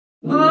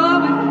So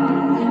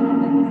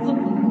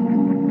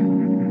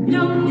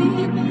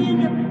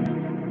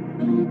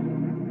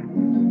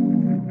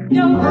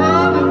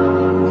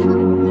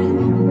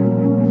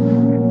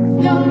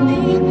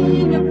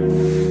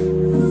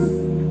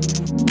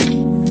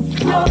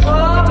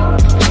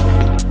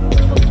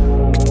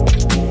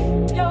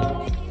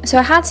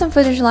I had some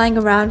footage lying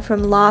around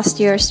from last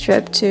year's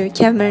trip to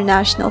Ķemeri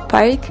National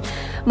Park,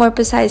 more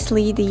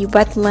precisely the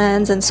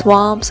wetlands and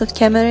swamps of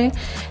Ķemeri,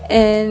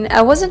 and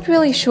I wasn't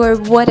really sure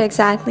what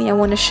exactly I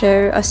want to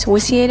share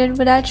associated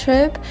with that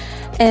trip.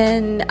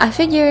 And I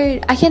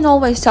figured I can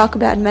always talk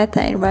about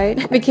methane,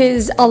 right?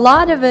 Because a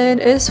lot of it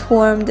is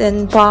formed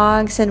in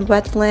bogs and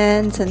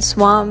wetlands and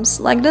swamps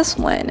like this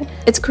one.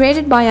 It's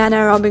created by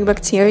anaerobic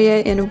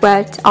bacteria in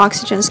wet,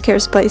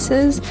 oxygen-scarce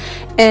places,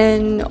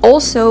 and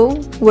also,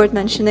 worth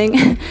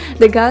mentioning,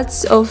 the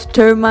guts of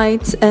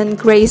termites and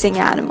grazing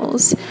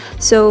animals.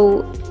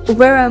 So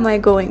where am I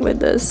going with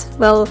this?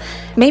 Well,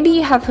 maybe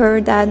you have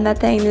heard that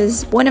methane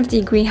is one of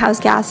the greenhouse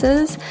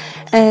gases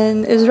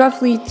and is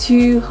roughly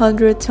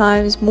 200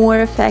 times more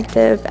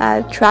effective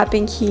at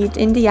trapping heat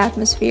in the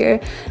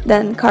atmosphere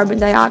than carbon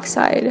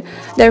dioxide,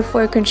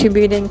 therefore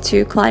contributing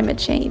to climate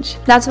change.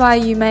 That's why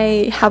you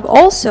may have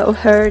also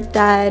heard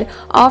that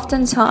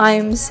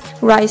oftentimes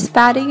rice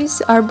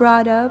paddies are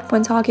brought up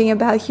when talking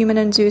about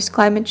human-induced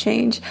climate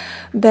change,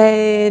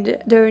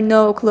 but they're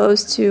no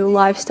close to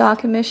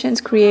livestock emissions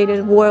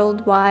created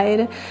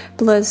worldwide,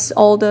 plus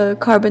all the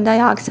carbon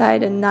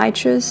dioxide and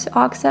nitrous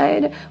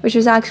oxide, which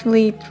is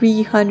actually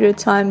 300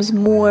 times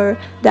more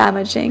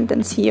damaging than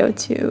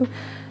CO2.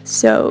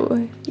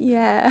 So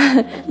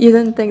yeah, you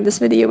didn't think this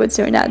video would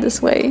turn out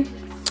this way.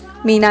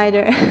 Me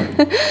neither.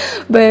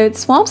 But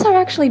swamps are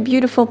actually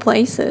beautiful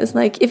places.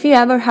 Like, if you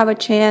ever have a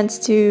chance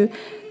to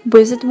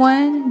visit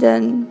one,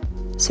 then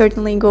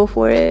certainly go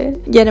for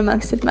it. Get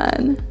amongst it,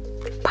 man.